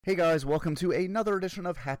Hey guys, welcome to another edition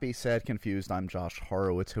of Happy, Sad, Confused. I'm Josh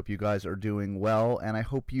Horowitz. Hope you guys are doing well, and I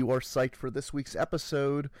hope you are psyched for this week's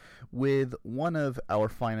episode with one of our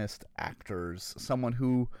finest actors, someone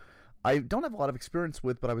who I don't have a lot of experience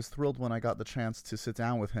with, but I was thrilled when I got the chance to sit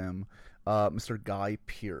down with him, Mr. Guy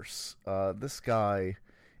Pearce. This guy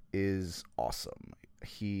is awesome.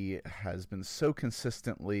 He has been so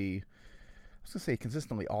consistently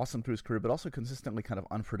awesome through his career, but also consistently kind of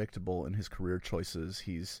unpredictable in his career choices.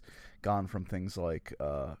 He's gone from things like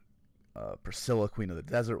Priscilla, Queen of the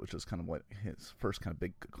Desert, which was kind of what his first kind of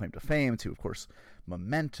big claim to fame, to, of course,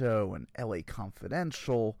 Memento and L.A.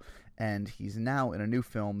 Confidential, and he's now in a new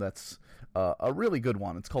film that's a really good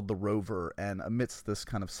one. It's called The Rover, and amidst this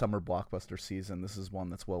kind of summer blockbuster season, this is one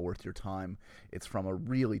that's well worth your time. It's from a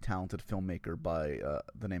really talented filmmaker by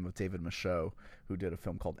the name of David Michôd, who did a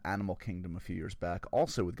film called Animal Kingdom a few years back,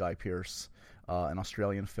 also with Guy Pearce, an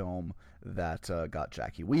Australian film that got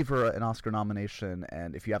Jackie Weaver an Oscar nomination,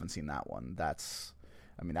 and if you haven't seen that one, that's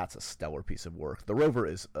a stellar piece of work. The Rover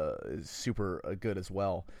is super good as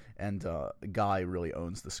well, and Guy really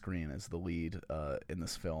owns the screen as the lead in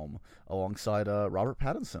this film, alongside Robert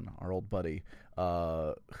Pattinson, our old buddy,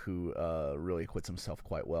 who really acquits himself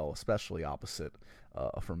quite well, especially opposite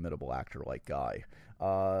a formidable actor like Guy.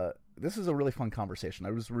 This is a really fun conversation.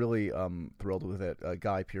 I was really thrilled with it.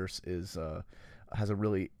 Guy Pearce has a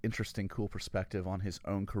really interesting, cool perspective on his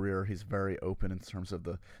own career. He's very open in terms of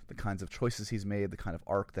the kinds of choices he's made, the kind of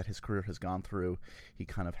arc that his career has gone through. He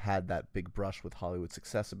kind of had that big brush with Hollywood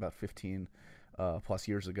success about 15 plus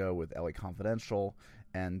years ago with L.A. Confidential,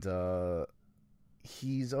 and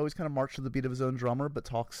he's always kind of marched to the beat of his own drummer, but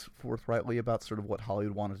talks forthrightly about sort of what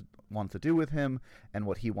Hollywood wanted to do with him and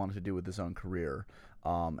what he wanted to do with his own career.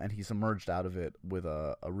 And he's emerged out of it with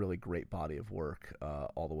a really great body of work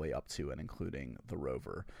all the way up to and including The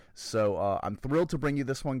Rover. So I'm thrilled to bring you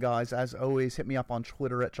this one, guys. As always, hit me up on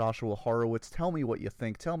Twitter at Joshua Horowitz. Tell me what you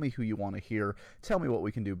think. Tell me who you want to hear. Tell me what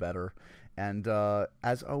we can do better. And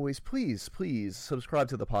as always, please subscribe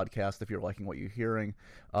to the podcast if you're liking what you're hearing.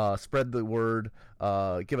 Spread the word.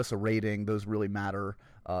 Give us a rating. Those really matter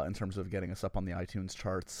in terms of getting us up on the iTunes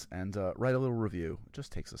charts. And write a little review. It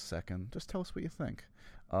just takes a second. Just tell us what you think.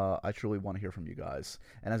 I truly want to hear from you guys.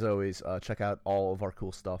 And as always, check out all of our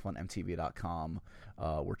cool stuff on MTV.com.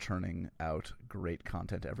 We're churning out great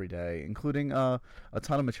content every day, including a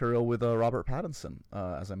ton of material with Robert Pattinson.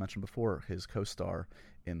 As I mentioned before, his co-star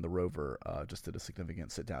in The Rover just did a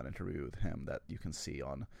significant sit-down interview with him that you can see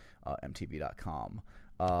on MTV.com.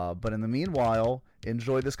 But in the meanwhile,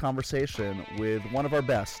 enjoy this conversation with one of our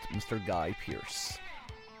best, Mr. Guy Pearce.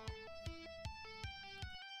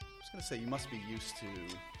 I was going to say, you must be used to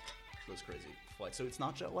those crazy flights. So it's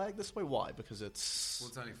not jet lag this way? Why? Because it's... Well,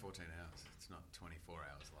 it's only 14 hours. It's not 24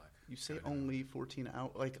 hours like... You say only 14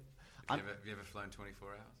 hours? Like, have you ever flown 24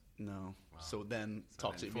 hours? No. Wow. So then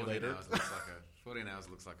talk to me 14 later. 14 hours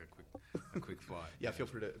looks like a quick flight. Yeah, feel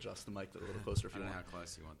free to adjust the mic a little closer if you want. I don't know how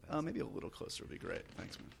close you want that. Maybe a little closer would be great.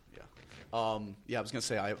 Thanks, man. Yeah. I was going to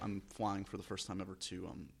say, I'm flying for the first time ever to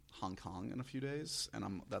Hong Kong in a few days,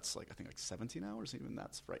 and that's I think 17 hours. Even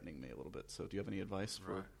that's frightening me a little bit. So do you have any advice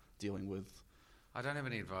for dealing with... I don't have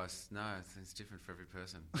any advice. No, it's different for every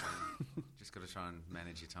person. Just got to try and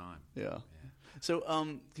manage your time. Yeah. So,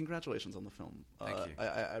 congratulations on the film. Thank you.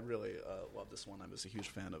 I really love this one. I was a huge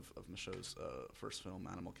fan of Michôd's first film,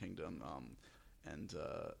 Animal Kingdom, and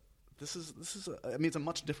this is it's a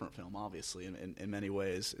much different film, obviously, in many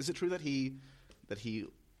ways. Is it true that he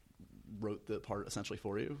wrote the part essentially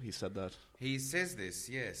for you? He said that. He says this,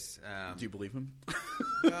 yes. Do you believe him?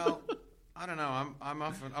 Well, I don't know.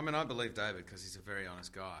 I believe David because he's a very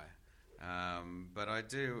honest guy. But I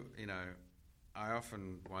do, I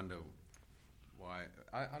often wonder why.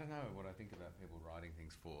 I don't know what I think about people writing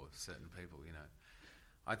things for certain people,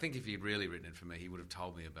 I think if he'd really written it for me, he would have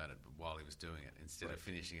told me about it while he was doing it instead of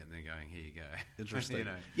finishing it and then going, here you go. Interesting.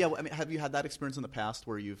 Yeah, well, have you had that experience in the past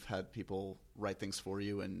where you've had people write things for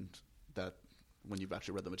you and that when you've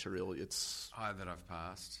actually read the material, it's... that I've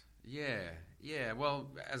passed. Yeah. Well,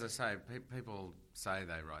 as I say, people say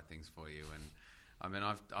they write things for you, and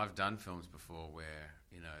I've done films before where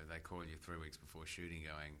they call you 3 weeks before shooting,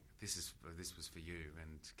 going, this was for you,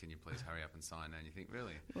 and can you please hurry up and sign? And you think,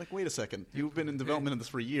 really? You're like, wait a second, you've been in development of this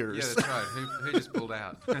for years. Yeah, that's right. Who just pulled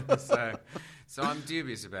out? So I'm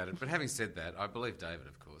dubious about it. But having said that, I believe David,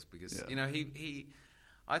 of course, because he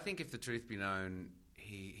I think if the truth be known.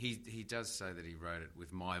 He does say that he wrote it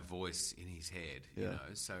with my voice in his head,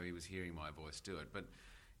 so he was hearing my voice do it. But,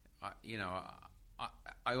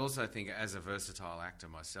 I also think, as a versatile actor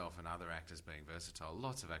myself, and other actors being versatile,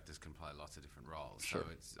 lots of actors can play lots of different roles. Sure.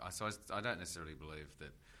 So I don't necessarily believe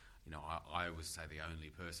that, I always say the only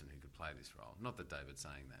person who could play this role. Not that David's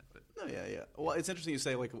saying that, but No, yeah. Well, it's interesting you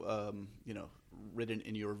say, like, written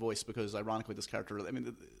in your voice, because ironically, this character, I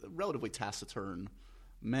mean, a relatively taciturn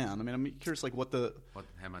man. I mean, I'm curious, like,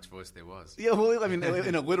 how much voice there was. Yeah, well, I mean,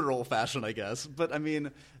 in a literal fashion, I guess. But I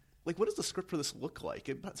mean, like, what does the script for this look like?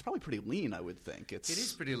 It's probably pretty lean, I would think. It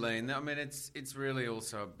is pretty lean. I mean, it's really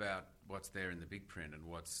also about what's there in the big print and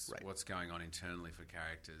what's going on internally for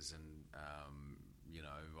characters, and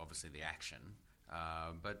obviously the action.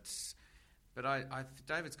 But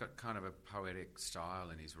David's got kind of a poetic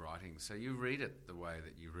style in his writing, so you read it the way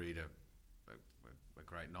that you read a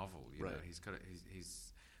great novel. You know, he's got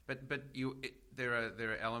there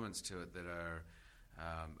are elements to it that are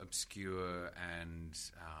obscure and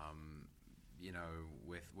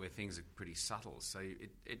where things are pretty subtle. So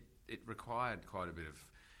it required quite a bit of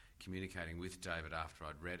communicating with David after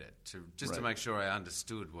I'd read it to make sure I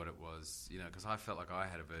understood what it was, because I felt like I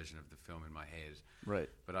had a version of the film in my head,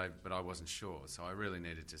 but I wasn't sure. So I really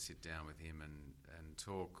needed to sit down with him and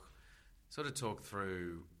talk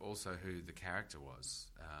through also who the character was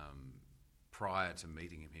prior to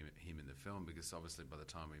meeting him in the film, because obviously by the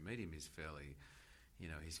time we meet him, he's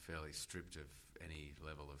fairly stripped of any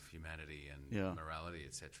level of humanity and morality,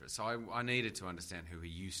 etc. So I needed to understand who he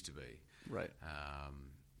used to be. Right.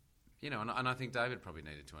 And I think David probably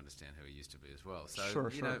needed to understand who he used to be as well. So,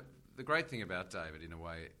 the great thing about David, in a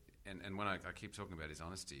way, and when I keep talking about his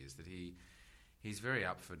honesty, is that he's very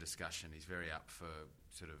up for discussion. He's very up for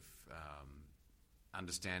sort of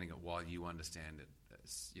understanding it while you understand it.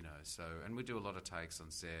 So, and we do a lot of takes on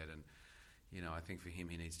set, and I think for him,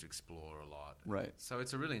 he needs to explore a lot. Right. So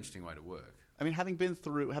it's a really interesting way to work. I mean, having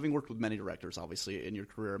worked with many directors, obviously, in your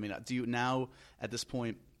career, I mean, do you now, at this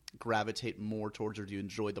point, gravitate more towards, or do you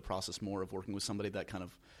enjoy the process more of working with somebody that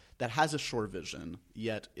has a short vision,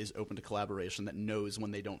 yet is open to collaboration, that knows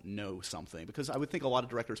when they don't know something? Because I would think a lot of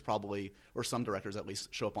directors probably, or some directors at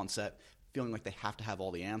least, show up on set feeling like they have to have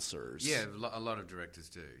all the answers. Yeah, a lot of directors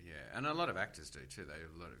do, yeah. And a lot of actors do too. They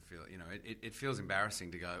feel, it feels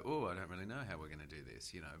embarrassing to go, oh, I don't really know how we're going to do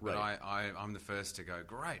this, But I'm the first to go,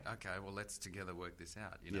 great, okay, well, let's together work this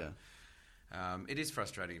out, Yeah. It is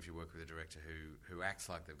frustrating if you work with a director who acts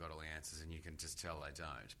like they've got all the answers, and you can just tell they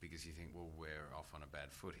don't, because you think, well, we're off on a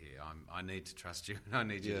bad foot here. I need to trust you, and I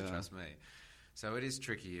need you to trust me. So it is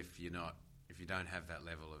tricky if you don't have that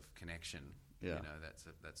level of connection. Yeah.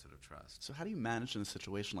 That sort of trust. So how do you manage in a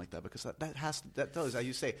situation like that? Because that does, as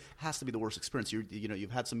you say, has to be the worst experience.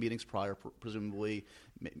 You've had some meetings prior, presumably.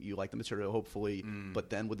 You like the material, hopefully,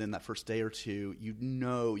 but then within that first day or two,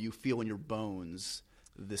 you feel in your bones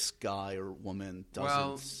this guy or woman doesn't.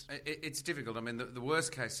 Well, it's difficult. I mean, the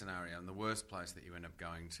worst case scenario and the worst place that you end up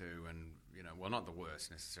going to, and not the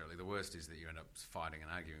worst necessarily. The worst is that you end up fighting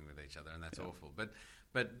and arguing with each other, and that's awful.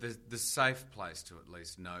 But the safe place to at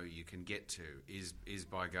least know you can get to is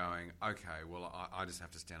by going, okay, well, I just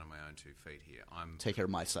have to stand on my own 2 feet here. Take care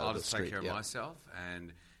of myself. I'll just take care of myself,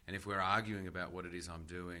 and if we're arguing about what it is I'm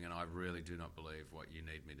doing, and I really do not believe what you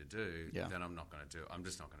need me to do, then I'm not going to do it. I'm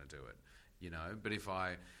just not going to do it.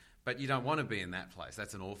 But you don't want to be in that place.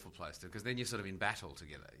 That's an awful place, because then you're sort of in battle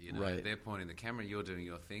together. Right. They're pointing the camera, you're doing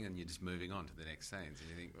your thing, and you're just moving on to the next scenes. And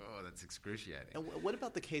you think, oh, that's excruciating. And what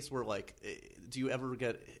about the case where, like, do you ever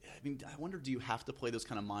get? I mean, I wonder, do you have to play those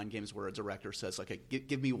kind of mind games where a director says, okay,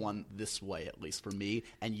 give me one this way, at least for me,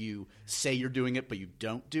 and you say you're doing it, but you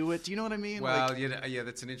don't do it? Do you know what I mean? Well, yeah,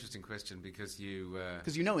 that's an interesting question, because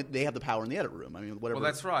because they have the power in the edit room. I mean, whatever.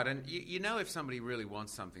 Well, that's right, and if somebody really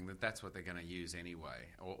wants something, that's what they're going to use anyway,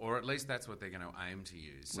 or at least that's what they're going to aim to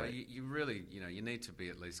use. So you really, you need to be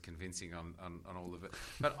at least convincing on all of it.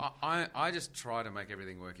 But I just try to make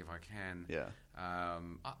everything work if I can. Yeah.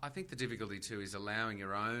 I think the difficulty too is allowing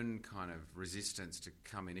your own kind of resistance to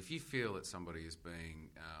come in. If you feel that somebody is being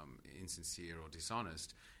insincere or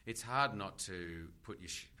dishonest, it's hard not to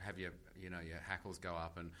have your hackles go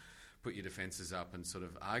up and put your defences up and sort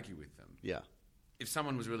of argue with them. Yeah. If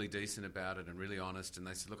someone was really decent about it and really honest, and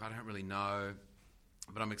they said, look, I don't really know,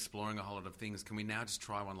 but I'm exploring a whole lot of things. Can we now just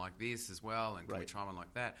try one like this as well? And can we try one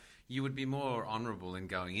like that? You would be more honourable in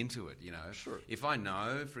going into it, Sure. If I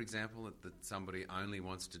know, for example, that somebody only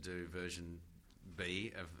wants to do version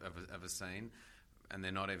B of a scene, and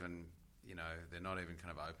they're not even kind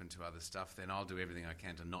of open to other stuff, then I'll do everything I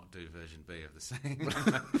can to not do version B of the scene.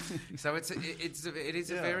 So it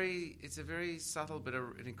is a very subtle but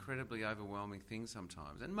an incredibly overwhelming thing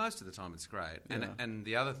sometimes. And most of the time it's great. And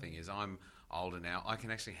the other thing is, I'm older now, I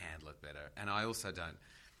can actually handle it better. And I also don't,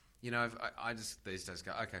 you know, if I just these days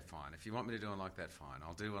go, okay, fine. If you want me to do one like that, fine.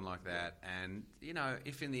 I'll do one like that. And, you know,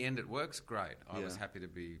 if in the end it works, great. I was happy to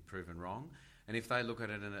be proven wrong. And if they look at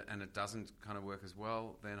it and it doesn't kind of work as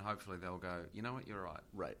well, then hopefully they'll go, you know what, you're right.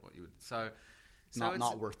 Right. What you would, so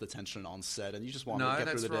not worth the tension on set, and you just want no, to get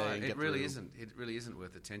that's through the day. right. And It get really through. isn't. It really isn't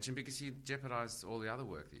worth the tension because you jeopardise all the other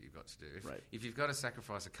work that you've got to do. Right. If you've got to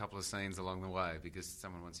sacrifice a couple of scenes along the way because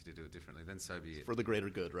someone wants you to do it differently, then so be it. For the greater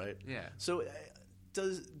good, right? Yeah. So,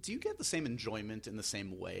 do you get the same enjoyment in the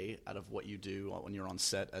same way out of what you do when you're on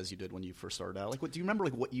set as you did when you first started out? Like, do you remember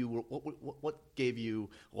what gave you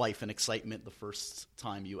life and excitement the first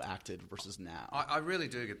time you acted versus now? I really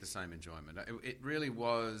do get the same enjoyment. It really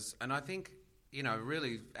was, and I think, you know,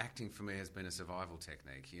 really acting for me has been a survival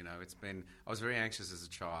technique. You know, I was very anxious as a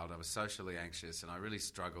child. I was socially anxious, and I really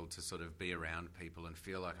struggled to sort of be around people and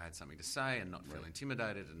feel like I had something to say and not feel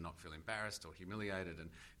intimidated and not feel embarrassed or humiliated and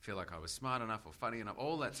feel like I was smart enough or funny enough,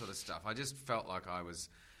 all that sort of stuff. I just felt like I was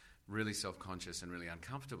really self-conscious and really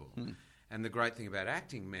uncomfortable. And the great thing about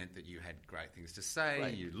acting meant that you had great things to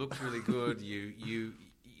say, you looked really good,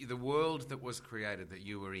 the world that was created that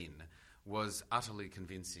you were in was utterly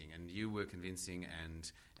convincing, and you were convincing,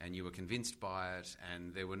 and you were convinced by it,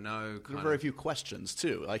 and there were no There were very few questions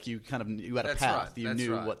too. Like you had a That's path. right, You that's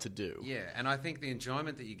knew right. what to do. Yeah, and I think the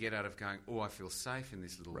enjoyment that you get out of going, oh, I feel safe in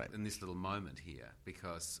this little moment here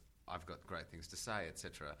because I've got great things to say,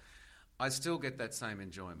 etc. I still get that same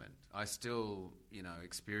enjoyment. I still, you know,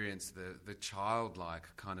 experience the childlike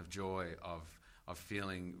kind of joy of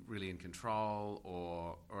feeling really in control,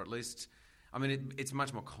 or at least. I mean, it's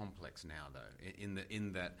much more complex now, though,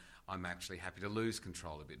 in that I'm actually happy to lose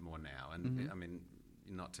control a bit more now. And I mean,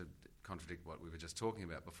 not to contradict what we were just talking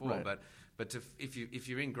about before, but if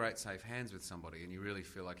you're in great safe hands with somebody and you really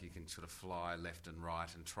feel like you can sort of fly left and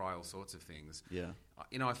right and try all sorts of things,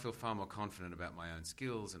 you know, I feel far more confident about my own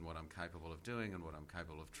skills and what I'm capable of doing and what I'm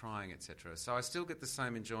capable of trying, etc. So I still get the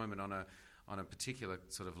same enjoyment on a particular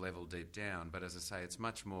sort of level deep down, but as I say, it's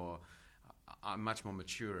much more. I'm much more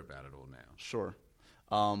mature about it all now. Sure.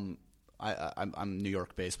 I'm New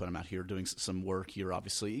York based, but I'm out here doing some work here.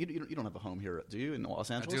 Obviously, you don't have a home here, do you, in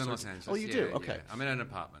Los Angeles? I do in Los Angeles. Oh, you do. Okay, I'm in an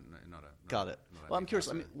apartment, not a. Got it. Well, I'm curious.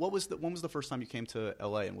 I mean, when was the first time you came to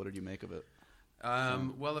LA, and what did you make of it?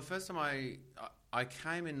 Well, the first time I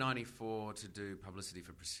came in '94 to do publicity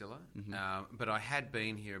for Priscilla, but I had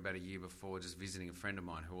been here about a year before, just visiting a friend of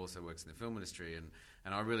mine who also works in the film industry, and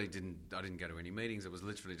I really didn't go to any meetings. It was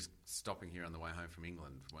literally just stopping here on the way home from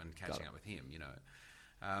England and catching up with him, you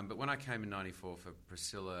know. But when I came in '94 for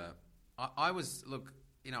Priscilla, I was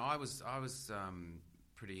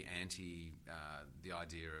pretty anti the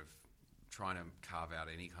idea of trying to carve out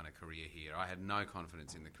any kind of career here. I had no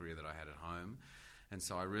confidence in the career that I had at home, and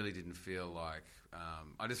so I really didn't feel like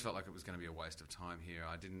I just felt like it was going to be a waste of time here.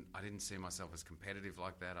 I didn't see myself as competitive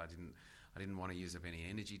like that. I didn't want to use up any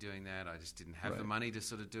energy doing that. I just didn't have the money to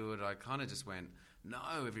sort of do it. I kind of just went, no,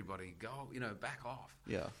 everybody, go, you know, back off.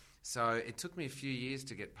 Yeah. So it took me a few years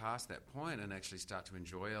to get past that point and actually start to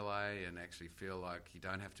enjoy LA and actually feel like you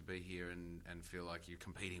don't have to be here and feel like you're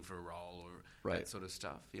competing for a role or that sort of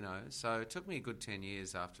stuff, you know. So it took me a good 10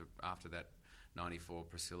 years after that '94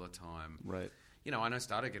 Priscilla time. Right. You know, I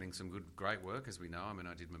started getting some great work, as we know. I mean,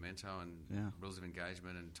 I did Memento and Rules of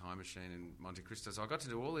Engagement and Time Machine and Monte Cristo. So I got to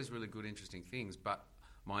do all these really good, interesting things, but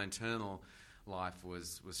my internal life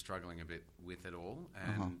was struggling a bit with it all.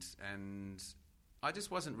 And I just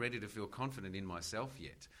wasn't ready to feel confident in myself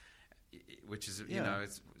yet, which is, you know,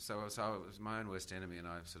 so it was my own worst enemy, and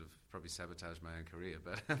I sort of probably sabotaged my own career.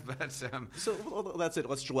 But So well, that's it.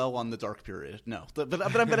 Let's dwell on the dark period. No,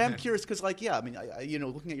 but I'm curious because, like, I mean, you know,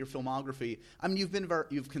 looking at your filmography, I mean,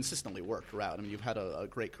 you've consistently worked throughout. I mean, you've had a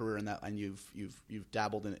great career in that, and you've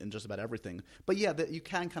dabbled in just about everything. But yeah, that you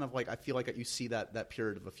can kind of like, I feel like you see that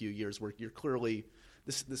period of a few years where you're clearly.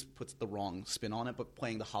 This puts the wrong spin on it, but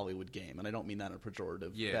playing the Hollywood game, and I don't mean that in a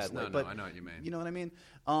pejorative bad way. But I know what you mean. You know what I mean?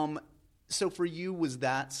 So for you, was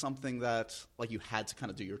that something that like you had to kind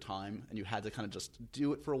of do your time, and you had to kind of just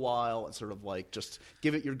do it for a while and sort of like just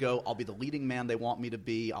give it your go? I'll be the leading man they want me to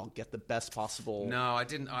be. I'll get the best possible. No, I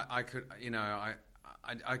didn't. I could, you know,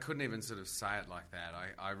 I couldn't even sort of say it like that.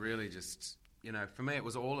 I really just. You know, for me, it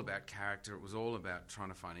was all about character. It was all about trying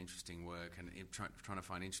to find interesting work and trying to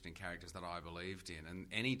find interesting characters that I believed in. And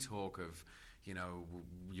any talk of, you know,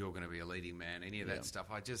 you're going to be a leading man, any of that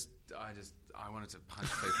stuff, I wanted to punch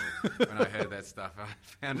people when I heard that stuff. I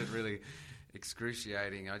found it really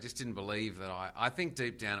excruciating. I just didn't believe that I think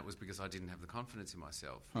deep down it was because I didn't have the confidence in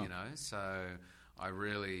myself, you know. So I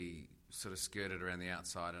really sort of skirted around the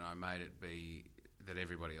outside, and I made it be that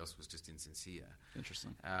everybody else was just insincere.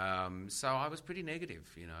 Interesting. So I was pretty negative,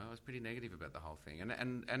 I was pretty negative about the whole thing.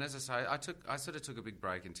 And as I say, I sort of took a big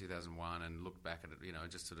break in 2001 and looked back at it,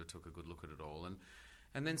 just sort of took a good look at it all.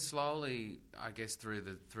 And then slowly, I guess through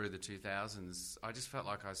the 2000s, I just felt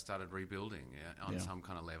like I started rebuilding on some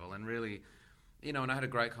kind of level. And really, and I had a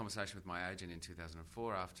great conversation with my agent in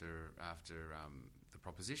 2004 after the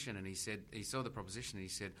proposition, and he saw the proposition and he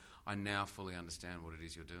said, I now fully understand what it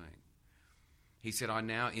is you're doing. He said, I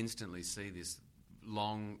now instantly see this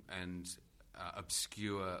long and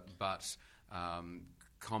obscure but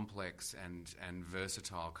complex and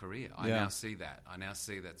versatile career. I now see that. I now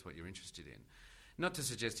see that's what you're interested in. Not to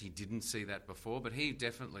suggest he didn't see that before, but he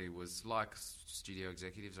definitely was like studio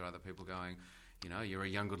executives or other people going, you're a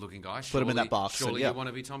young, good-looking guy. Put him in that box. Surely you want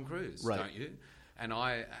to be Tom Cruise, right. don't you? And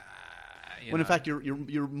I... when in fact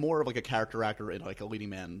you're more of like a character actor in like a leading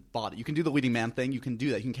man body. You can do the leading man thing. You can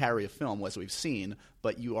do that. You can carry a film, as we've seen.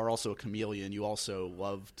 But you are also a chameleon. You also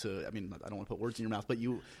love to. I mean, I don't want to put words in your mouth, but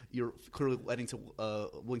you're clearly willing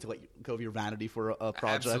to let go of your vanity for a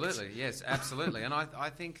project. Absolutely, yes, absolutely. And I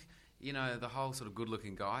think the whole sort of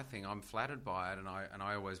good-looking guy thing. I'm flattered by it, and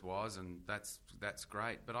I always was, and that's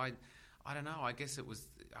great. But I don't know. I guess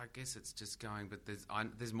it's just going. But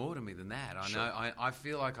there's more to me than that. I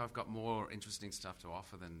feel like I've got more interesting stuff to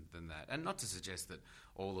offer than that. And not to suggest that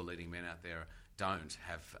all the leading men out there don't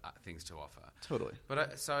have things to offer. Totally.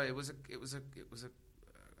 But so it was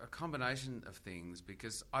a combination of things,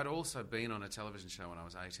 because I'd also been on a television show when I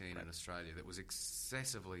was 18 in Australia that was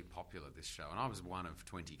excessively popular. This show, and I was one of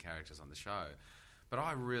 20 characters on the show. But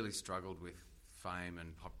I really struggled with fame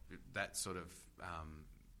and that sort of.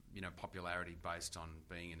 Popularity based on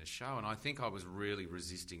being in a show, and I think I was really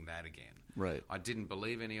resisting that again. Right. I didn't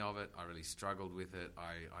believe any of it. I really struggled with it.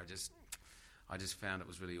 I just found it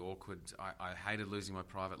was really awkward. I hated losing my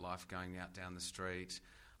private life going out down the street.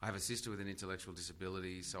 I have a sister with an intellectual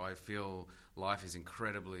disability, so I feel life is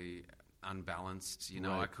incredibly unbalanced.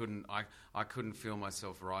 Right. I couldn't feel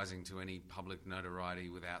myself rising to any public notoriety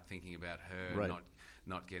without thinking about her. Right.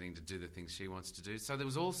 Not getting to do the things she wants to do. So there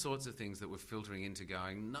was all sorts of things that were filtering into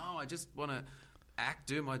going, no, I just want to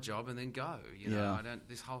do my job and then go. I don't.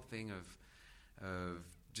 This whole thing of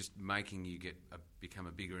just making you become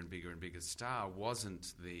a bigger and bigger and bigger star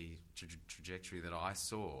wasn't the trajectory that I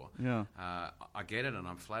saw. Yeah. I get it, and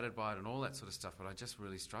I'm flattered by it and all that sort of stuff, but I just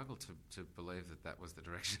really struggled to believe that was the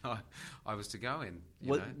direction I was to go in.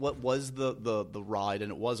 What was the ride?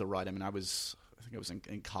 And it was a ride. I mean, I think I was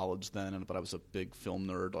in college then, but I was a big film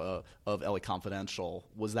nerd of LA Confidential.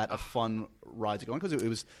 Was that a fun ride to go on? Because it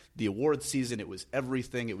was the awards season. It was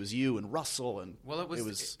everything. It was you and Russell, and it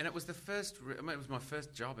was the first. I mean, it was my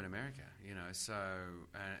first job in America. So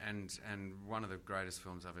and one of the greatest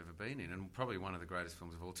films I've ever been in, and probably one of the greatest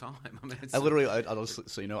films of all time. I mean, I literally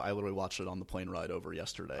watched it on the plane ride over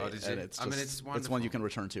yesterday. Oh, did you? And it's wonderful. It's one you can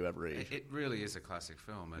return to every. It really is a classic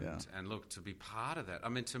film, and look, to be part of that. I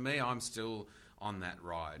mean, to me, I'm still on that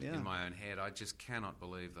ride in my own head. I just cannot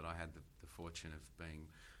believe that I had the fortune of being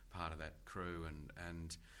part of that crew,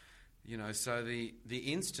 and so the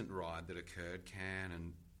instant ride that occurred, Cannes,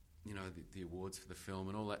 and the awards for the film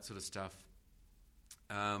and all that sort of stuff.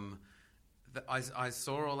 I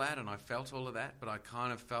saw all that and I felt all of that, but I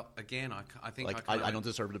kind of felt again. I think like I don't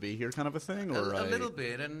deserve to be here, kind of a thing, or a little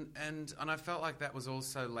bit, and I felt like that was all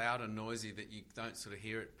so loud and noisy that you don't sort of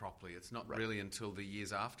hear it properly. It's not really until the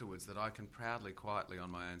years afterwards that I can proudly, quietly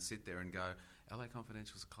on my own sit there and go, LA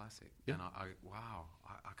Confidential's a classic, and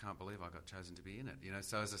I can't believe I got chosen to be in it.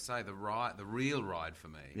 So as I say, the real ride for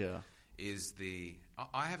me is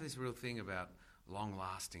I have this real thing about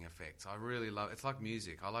long-lasting effects. I really love. It's like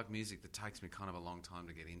music. I like music that takes me kind of a long time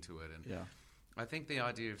to get into it, and I think the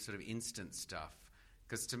idea of sort of instant stuff,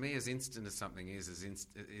 because to me, as instant as something is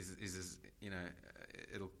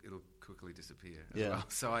it'll quickly disappear. As well.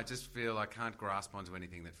 So I just feel I can't grasp onto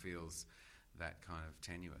anything that feels that kind of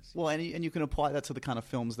tenuous. Well, and you can apply that to the kind of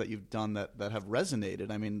films that you've done that have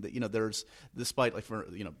resonated. I mean, there's, despite, like, for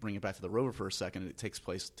bring it back to The Rover for a second, it takes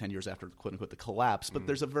place 10 years after, quote unquote, the collapse, but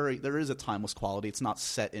there is a timeless quality. It's not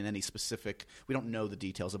set in any specific, we don't know the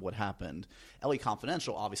details of what happened. LA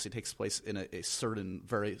Confidential obviously takes place in a certain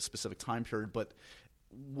very specific time period, but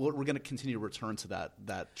we're going to continue to return to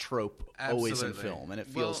that trope always in film, and it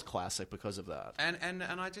feels classic because of that. And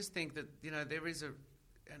I just think that there is a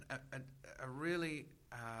really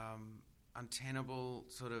untenable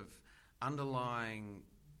sort of underlying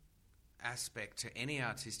aspect to any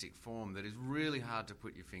artistic form that is really hard to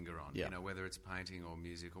put your finger on, whether it's painting or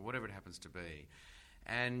music or whatever it happens to be.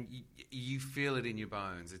 And you feel it in your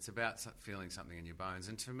bones. It's about feeling something in your bones.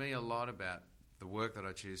 And to me, a lot about the work that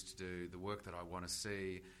I choose to do, the work that I want to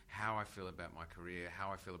see, how I feel about my career,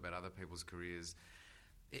 how I feel about other people's careers.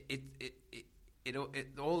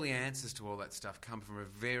 All the answers to all that stuff come from a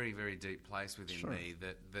very, very deep place within me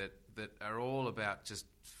that are all about just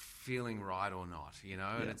feeling right or not, you know.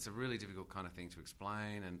 And it's a really difficult kind of thing to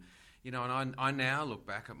explain. And you know, and I now look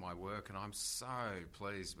back at my work and I'm so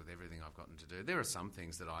pleased with everything I've gotten to do. There are some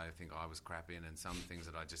things that I think I was crap in, and some things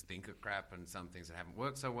that I just think are crap, and some things that haven't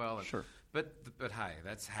worked so well. And, sure. But hey,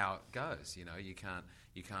 that's how it goes. You know, you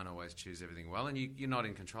can't always choose everything well, and you're not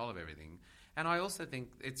in control of everything. And I also think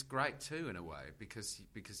it's great too, in a way, because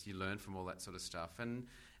you learn from all that sort of stuff, and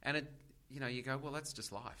it, you know, you go, well, that's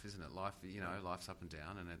just life, isn't it? Life, you know, life's up and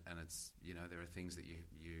down, and it's, you know, there are things that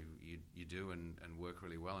you do and work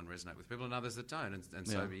really well and resonate with people, and others that don't, and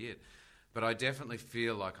so be it. But I definitely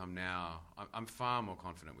feel like I'm far more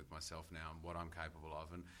confident with myself now and what I'm capable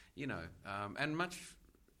of, and you know, and much.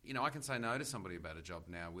 You know, I can say no to somebody about a job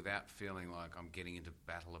now without feeling like I'm getting into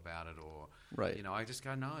battle about it, or you know, I just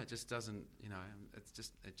go, no, it just doesn't. You know, it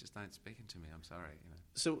just ain't speaking to me. I'm sorry. You know.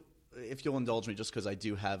 So, if you'll indulge me, just because I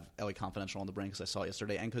do have LA Confidential on the brain because I saw it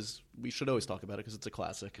yesterday, and because we should always talk about it because it's a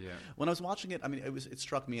classic. Yeah. When I was watching it, I mean, it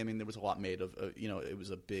struck me. I mean, there was a lot made of. You know, it was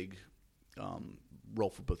a big role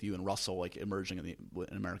for both you and Russell, like emerging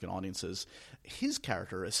in American audiences. His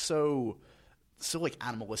character is so like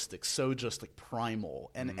animalistic, so just like primal,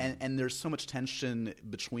 and there's so much tension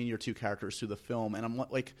between your two characters through the film. And I'm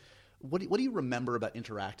like, what do you remember about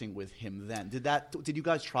interacting with him then? Did you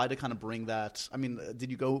guys try to kind of bring that? I mean, did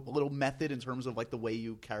you go a little method in terms of like the way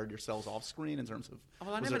you carried yourselves off screen in terms of?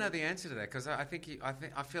 Well, I never know the answer to that because I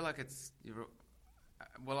feel like it's.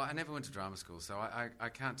 Well, I never went to drama school, so I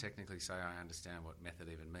can't technically say I understand what method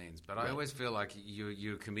even means. But I always feel like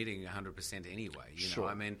you're committing 100% anyway. You know,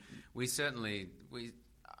 I mean,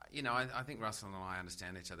 you know, I think Russell and I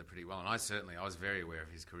understand each other pretty well, and I was very aware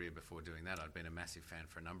of his career before doing that. I'd been a massive fan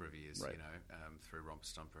for a number of years, you know, through Romper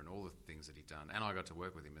Stomper and all the things that he'd done, and I got to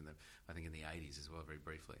work with him I think in the 80s as well, very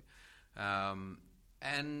briefly.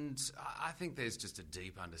 And I think there's just a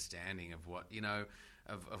deep understanding of what, you know,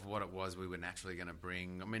 of what it was we were naturally going to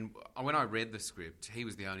bring. I mean, when I read the script, he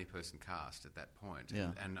was the only person cast at that point. Yeah.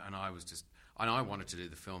 And I was just... And I wanted to do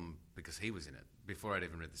the film because he was in it, before I'd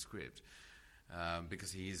even read the script.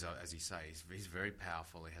 Because he is, as you say, he's very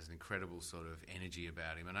powerful. He has an incredible sort of energy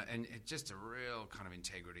about him. And just a real kind of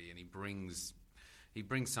integrity. And he brings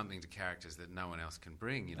something to characters that no one else can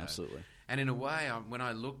bring, you know. Absolutely. And in a way, when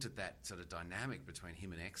I looked at that sort of dynamic between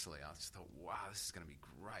him and Exley, I just thought, wow, this is going to be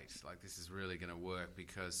great. Like, this is really going to work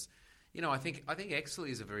because, you know, I think Exley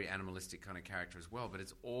is a very animalistic kind of character as well, but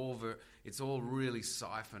it's all really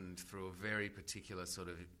siphoned through a very particular sort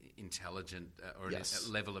of intelligent a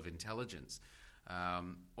level of intelligence.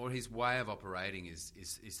 Or his way of operating is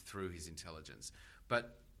through his intelligence.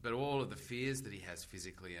 But all of the fears that he has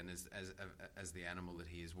physically and as the animal that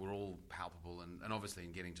he is were all palpable. And obviously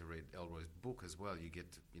in getting to read Elroy's book as well, you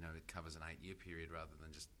get to, you know, it covers an 8-year period rather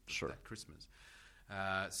than just that Christmas.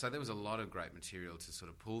 So there was a lot of great material to sort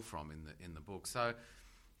of pull from in the book. So,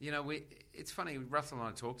 you know, it's funny, Russell and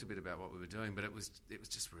I talked a bit about what we were doing, but it was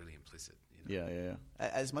just really implicit. You know? Yeah.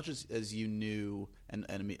 As much as you knew, and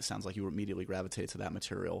it sounds like you immediately gravitated to that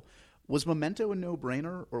material, was Memento a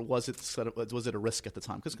no-brainer, or was it a risk at the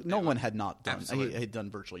time? Because Nolan had not done, he had done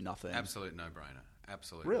virtually nothing. Absolute no-brainer.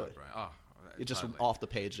 Absolute really? No-brainer. Oh, it just totally. Off the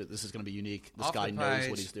page that this is going to be unique. This guy knows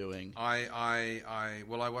what he's doing. I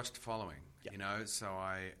watched Following. Yeah. You know, so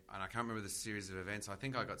I can't remember the series of events. I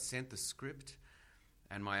think I got sent the script,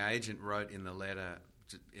 and my agent wrote in the letter,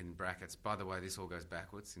 in brackets, by the way, this all goes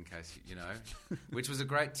backwards, in case you know, which was a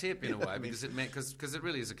great tip in a way, because it meant because it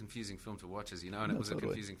really is a confusing film to watch, as you know, and it was totally a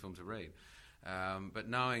confusing film to read. But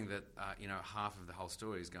knowing that you know, half of the whole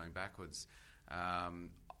story is going backwards,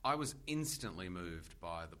 I was instantly moved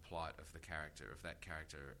by the plight of that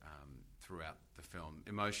character throughout the film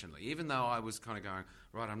emotionally. Even though I was kind of going,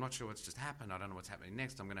 right, I'm not sure what's just happened. I don't know what's happening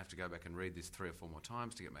next. I'm going to have to go back and read this 3 or 4 more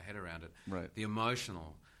times to get my head around it. Right. The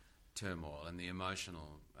emotional turmoil and the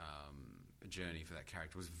emotional journey for that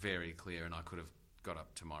character was very clear, and I could have got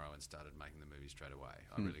up tomorrow and started making the movie straight away.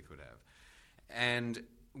 I really could have. And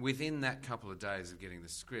within that couple of days of getting the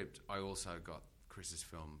script, I also got Chris's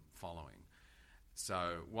film Following.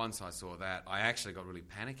 So once I saw that, I actually got really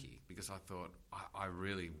panicky because I thought, I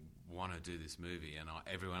really want to do this movie, and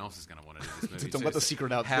everyone else is going to want to do this movie. Don't let the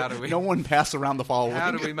secret out. No one pass around the Following.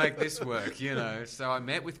 How do we make this work? You know. So I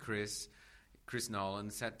met with Chris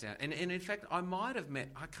Nolan, sat down, and in fact, I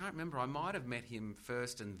can't remember, I might have met him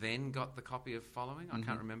first and then got the copy of Following. I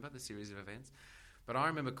can't remember the series of events. But I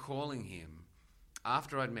remember calling him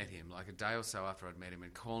after I'd met him, like a day or so after I'd met him,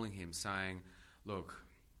 and calling him saying, look,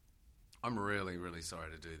 I'm really, really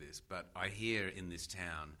sorry to do this, but I hear in this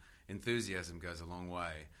town, enthusiasm goes a long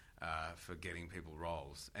way for getting people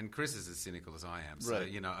roles. And Chris is as cynical as I am. So, Right.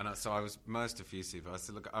 you know, so I was most effusive. I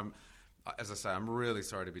said, look, as I say, I'm really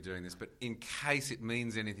sorry to be doing this, but in case it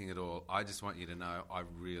means anything at all, I just want you to know I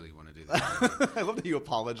really want to do this. I love that you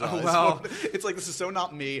apologize. Oh, well. It's like, this is so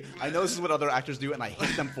not me. I know this is what other actors do, and I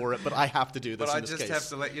hate them for it, but I have to do this But I in this just case. have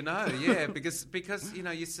to let you know, yeah, because you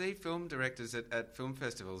know, you see film directors at film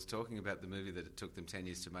festivals talking about the movie that it took them 10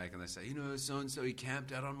 years to make, and they say, you know, so-and-so, he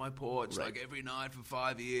camped out on my porch Right. like every night for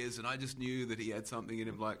 5 years, and I just knew that he had something in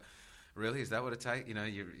him. Like, really, is that what it takes? You know,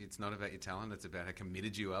 it's not about your talent, it's about how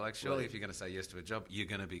committed you are. Like, surely Right. if you're going to say yes to a job, you're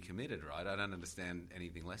going to be committed, right? I don't understand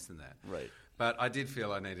anything less than that. Right. But I did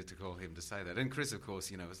feel I needed to call him to say that. And Chris, of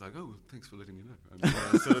course, you know, was like, oh, thanks for letting me know.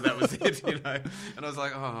 And, sort of that was it, you know. And I was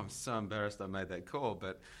like, oh, I'm so embarrassed I made that call.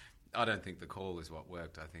 But I don't think the call is what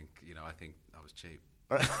worked. I think I was cheap.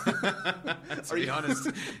 To be honest.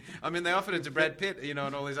 I mean, they offered it to Brad Pitt, you know,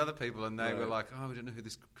 and all these other people, and they were like, oh, we don't know who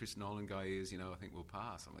this Chris Nolan guy is, you know, I think we'll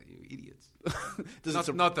pass. I'm like, you idiots.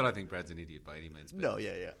 Not that I think Brad's an idiot by any means. But, No,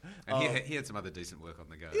 yeah. and he had some other decent work on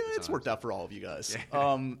the go. Yeah, it's worked out for all of you guys.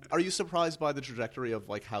 Yeah. Are you surprised by the trajectory of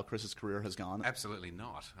like how Chris's career has gone? Absolutely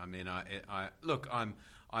not. I mean, look,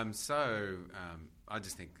 I'm so I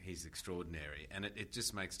just think he's extraordinary, and it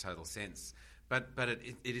just makes total sense. But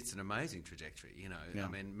it's an amazing trajectory, you know. Yeah. I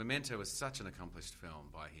mean, Memento was such an accomplished film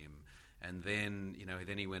by him, and then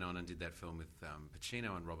he went on and did that film with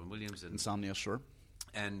Pacino and Robin Williams and Insomnia, sure.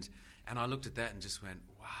 and I looked at that and just went,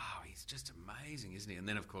 wow, he's just amazing, isn't he? And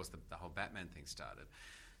then of course the whole Batman thing started.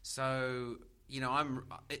 So, you know,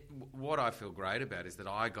 what I feel great about is that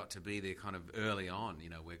I got to be there kind of early on, you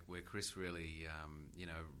know, where Chris really, you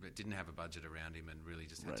know, didn't have a budget around him and really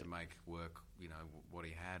just had to make work, you know, what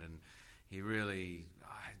he had. And he really,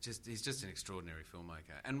 he's just an extraordinary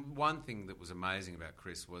filmmaker. And one thing that was amazing about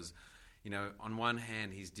Chris was, you know, on one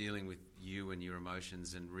hand, he's dealing with you and your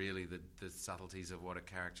emotions and really the subtleties of what a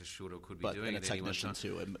character should or could be doing. But a at any one technician time.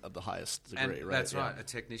 too, of the highest degree, And right? that's Yeah. right, a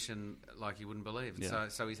technician like you wouldn't believe. Yeah.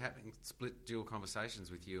 So he's having split dual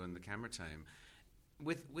conversations with you and the camera team,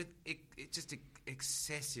 with just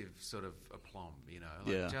excessive sort of aplomb, you know,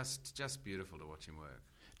 like just beautiful to watch him work.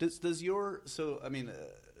 Does your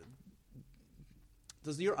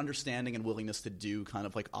does your understanding and willingness to do kind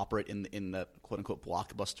of like operate in that quote unquote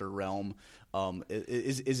blockbuster realm?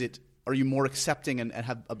 Is it? Are you more accepting and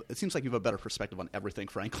have? It seems like you have a better perspective on everything,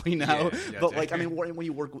 frankly, now. Yeah, but like, I mean, when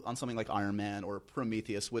you work on something like Iron Man or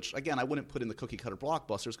Prometheus, which again I wouldn't put in the cookie cutter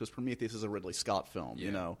blockbusters because Prometheus is a Ridley Scott film. Yeah,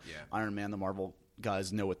 you know, yeah. Iron Man, the Marvel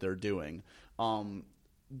guys know what they're doing.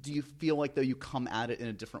 Do you feel like though you come at it in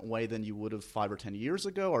a different way than you would have 5 or 10 years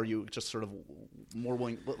ago? Or are you just sort of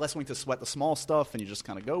less willing to sweat the small stuff and you just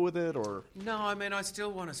kind of go with it? Or No, I mean, I still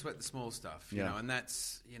want to sweat the small stuff, you Yeah. know, and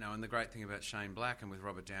that's, you know, and the great thing about Shane Black and with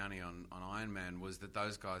Robert Downey on Iron Man was that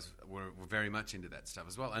those guys were very much into that stuff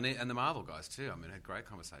as well, and the Marvel guys too. I mean, I had great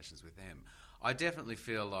conversations with them. I definitely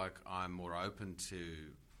feel like I'm more open to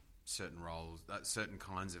certain roles, certain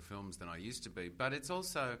kinds of films than I used to be, but it's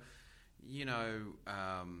also, you know,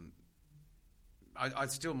 I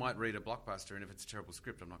still might read a blockbuster, and if it's a terrible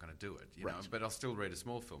script, I'm not going to do it, you know. But I'll still read a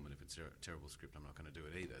small film, and if it's a terrible script, I'm not going to do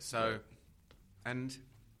it either. So, and,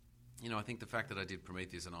 you know, I think the fact that I did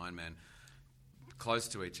Prometheus and Iron Man close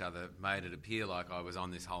to each other made it appear like I was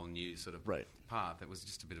on this whole new sort of path. It was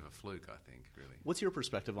just a bit of a fluke, I think, really. what's your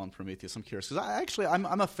perspective on Prometheus? I'm curious because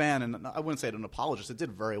I'm a fan, and I wouldn't say it an apologist. It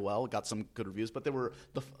did very well, got some good reviews, but there were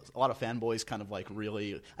a lot of fanboys kind of like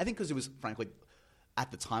really. I think because it was frankly at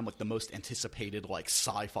the time like the most anticipated like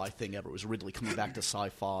sci-fi thing ever. It was Ridley coming back to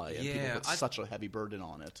sci-fi, and people put such a heavy burden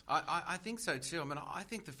on it. I think so too. I mean, I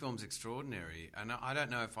think the film's extraordinary, and I don't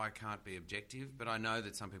know if I can't be objective, but I know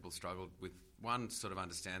that some people struggled with, one, sort of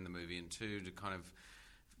understand the movie, and two, to kind of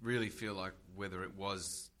really feel like whether it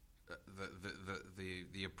was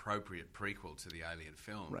the appropriate prequel to the Alien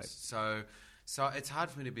films. Right. So it's hard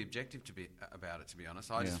for me to be objective about it, to be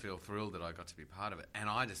honest. I just feel thrilled that I got to be part of it, and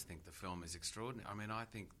I just think the film is extraordinary. I mean, I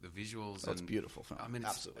think the visuals. It's a beautiful film. I mean,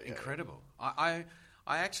 it's absolutely incredible. I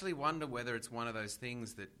actually wonder whether it's one of those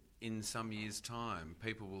things that in some years' time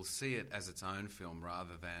people will see it as its own film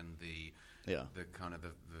rather than the kind of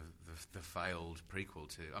the failed prequel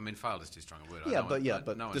to. I mean, failed is too strong a word.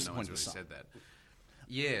 But no one's really said that.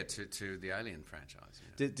 Yeah, to the Alien franchise.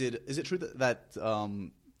 You know. Is it true that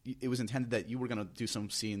it was intended that you were going to do some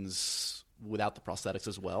scenes without the prosthetics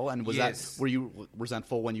as well? And was Yes. that, were you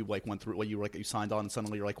resentful when you like went through, when you like you signed on and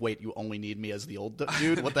suddenly you're like, wait, you only need me as the old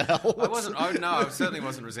dude? What the hell? I certainly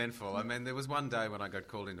wasn't resentful. I mean, there was one day when I got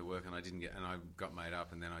called into work and I got made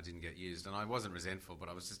up and then I didn't get used, and I wasn't resentful, but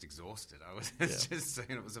I was just exhausted. I was just saying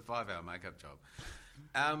it was a 5-hour makeup job.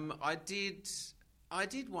 I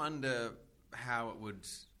did wonder how it would.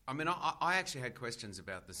 I mean, I actually had questions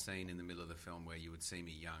about the scene in the middle of the film where you would see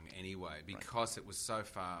me young anyway, because it was so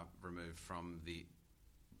far removed from the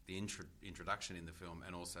introduction in the film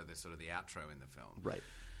and also the sort of the outro in the film. Right.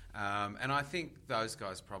 And I think those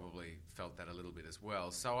guys probably felt that a little bit as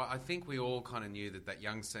well. So I think we all kind of knew that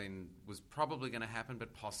young scene was probably going to happen,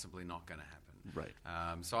 but possibly not going to happen.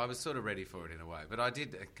 Right. So I was sort of ready for it in a way. But I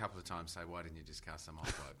did a couple of times say, why didn't you just cast some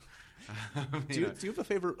old bloke? Do you have a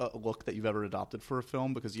favorite look that you've ever adopted for a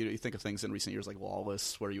film? Because you think of things in recent years like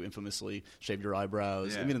Lawless, where you infamously shaved your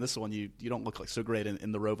eyebrows. Yeah. I mean, in this one, you don't look like so great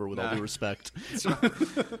in The Rover, with all due respect.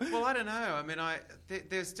 Well, I don't know. I mean,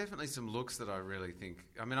 there's definitely some looks that I really think.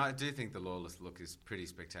 I mean, I do think the Lawless look is pretty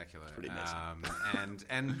spectacular. Pretty amazing.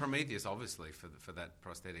 And Prometheus, obviously, for that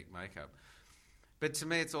prosthetic makeup. But to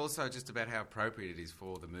me, it's also just about how appropriate it is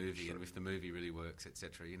for the movie, and if the movie really works,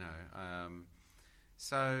 etc. You know.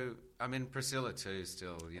 So I mean, Priscilla too.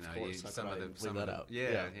 Still, you know, some of the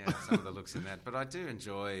looks in that. But I do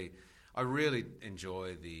enjoy. I really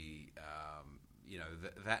enjoy the. You know,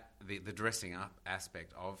 the dressing up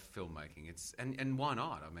aspect of filmmaking. It's and why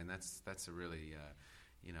not? I mean, that's a really.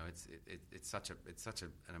 You know, it's such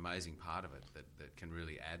an amazing part of it that can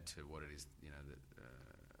really add to what it is. You know, that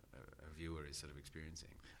a viewer is sort of experiencing.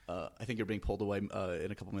 I think you're being pulled away in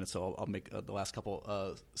a couple minutes, so I'll make the last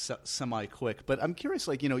couple semi-quick. But I'm curious,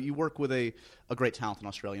 like, you know, you work with a great talented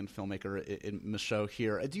Australian filmmaker in Michaud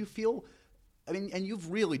here. Do you feel, I mean, and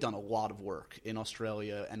you've really done a lot of work in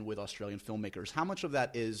Australia and with Australian filmmakers. How much of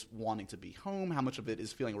that is wanting to be home? How much of it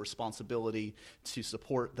is feeling a responsibility to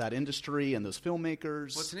support that industry and those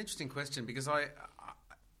filmmakers? Well, it's an interesting question, because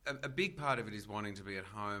a big part of it is wanting to be at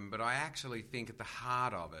home, but I actually think at the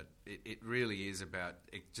heart of it really is about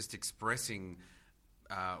just expressing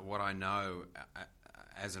what I know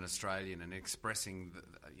as an Australian, and expressing,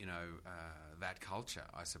 that culture,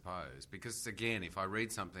 I suppose. Because, again, if I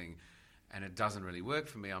read something and it doesn't really work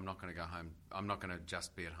for me, I'm not going to go home. I'm not going to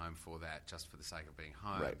just be at home for that, just for the sake of being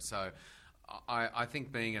home. Right. So I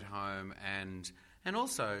think being at home and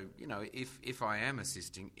also, you know, if I am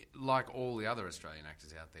assisting, like all the other Australian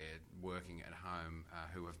actors out there working at home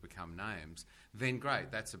who have become names, then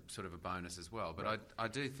great, that's a sort of a bonus as well. But right. I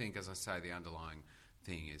do think, as I say, the underlying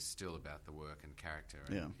thing is still about the work and character.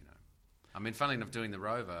 And, yeah. You know, I mean, funnily enough, doing The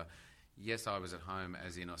Rover, yes, I was at home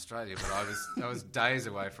as in Australia, but I was days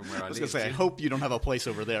away from where I lived. I was going to say, I hope you don't have a place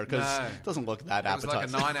over there, because it doesn't look that appetizing. It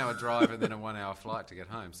was like a 9-hour drive and then a 1-hour flight to get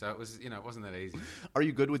home. So it was, you know, it wasn't that easy. Are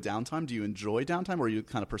you good with downtime? Do you enjoy downtime, or are you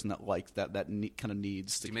the kind of person that likes that kind of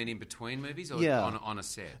needs to? Do you mean in between movies, or on a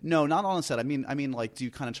set? No, not on a set. I mean, like, do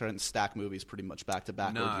you kind of try and stack movies pretty much back to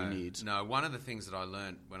back, or do you need? No, one of the things that I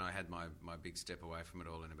learned when I had my big step away from it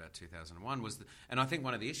all in about 2001 was, and I think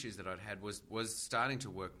one of the issues that I'd had was starting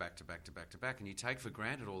to work back to back to back to back, and you take for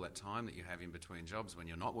granted all that time that you have in between jobs when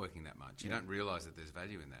you're not working that much. You don't realise that there's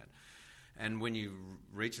value in that. And when you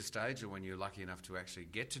reach a stage, or when you're lucky enough to actually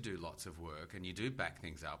get to do lots of work and you do back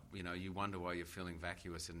things up, you know, you wonder why you're feeling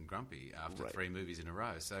vacuous and grumpy after 3 movies in a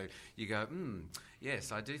row. So you go,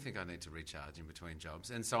 yes, I do think I need to recharge in between jobs.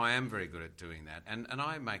 And so I am very good at doing that. And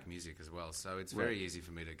I make music as well, so it's very easy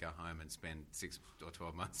for me to go home and spend 6 or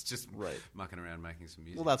 12 months just mucking around making some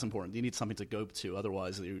music. Well, that's important. You need something to go to,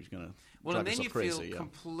 otherwise you're going to and then you crazy, feel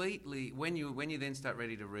completely, when you then start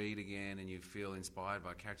ready to read again and you feel inspired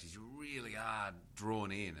by characters, you really are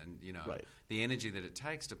drawn in, and you know the energy that it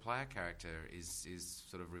takes to play a character is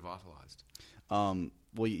sort of revitalized.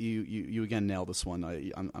 Well, you again nailed this one.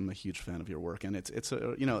 I'm a huge fan of your work, and it's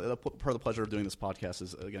a, you know, part of the pleasure of doing this podcast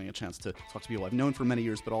is getting a chance to talk to people I've known for many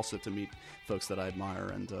years, but also to meet folks that I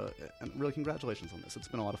admire. And really, congratulations on this. It's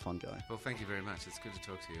been a lot of fun, Guy. Well, thank you very much. It's good to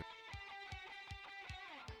talk to you.